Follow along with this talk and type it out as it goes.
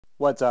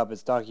What's up?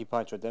 It's Donkey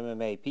Punch with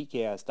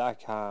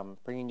MMAPKS.com,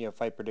 bringing you a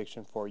fight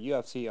prediction for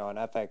UFC on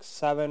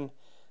FX7,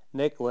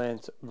 Nik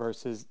Lentz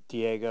versus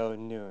Diego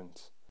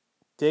Nunes.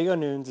 Diego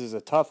Nunes is a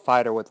tough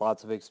fighter with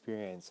lots of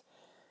experience.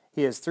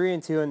 He is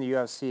 3-2 in the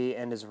UFC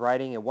and is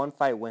riding a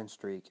one-fight win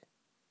streak.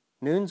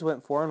 Nunes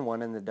went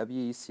 4-1 in the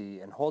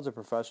WEC and holds a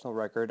professional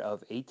record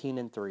of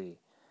 18-3.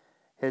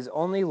 His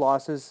only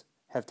losses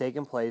have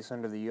taken place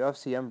under the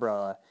UFC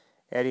umbrella,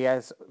 and he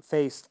has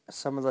faced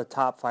some of the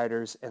top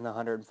fighters in the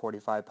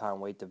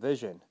 145-pound weight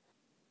division.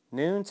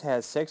 Nunes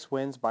has 6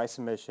 wins by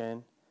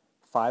submission,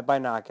 5 by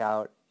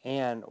knockout,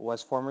 and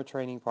was former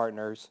training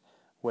partners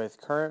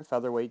with current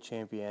featherweight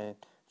champion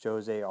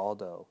Jose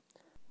Aldo.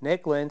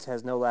 Nik Lentz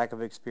has no lack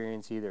of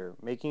experience either,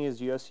 making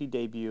his UFC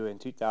debut in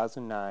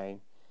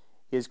 2009.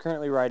 He is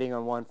currently riding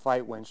on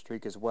one-fight win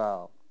streak as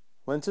well.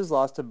 Lentz's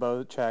loss to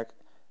Bocek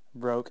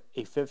broke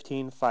a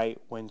 15-fight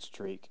win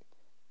streak.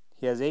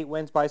 He has 8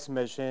 wins by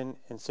submission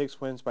and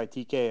 6 wins by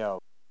TKO.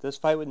 This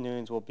fight with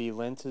Nunes will be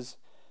Lentz's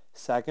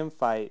second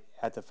fight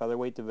at the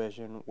featherweight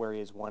division, where he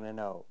is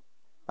 1-0.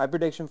 My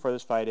prediction for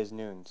this fight is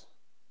Nunes.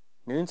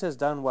 Nunes has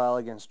done well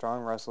against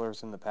strong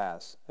wrestlers in the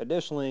past.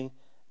 Additionally,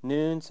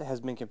 Nunes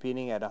has been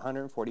competing at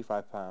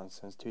 145 pounds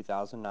since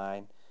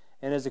 2009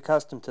 and is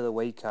accustomed to the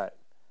weight cut.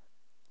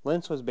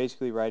 Lentz was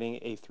basically riding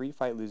a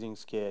 3-fight losing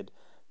skid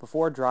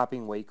before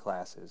dropping weight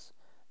classes.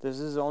 This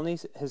is only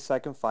his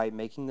second fight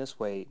making this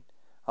weight.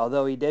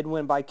 Although he did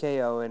win by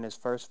KO in his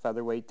first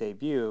featherweight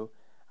debut,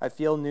 I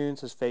feel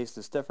Nunes has faced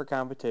a stiffer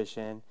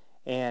competition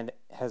and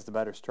has the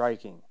better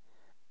striking.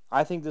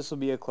 I think this will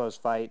be a close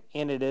fight,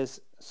 and it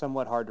is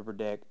somewhat hard to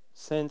predict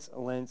since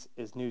Lentz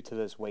is new to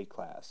this weight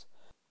class.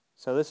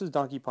 So this is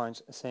Donkey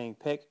Punch saying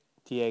pick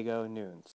Diego Nunes.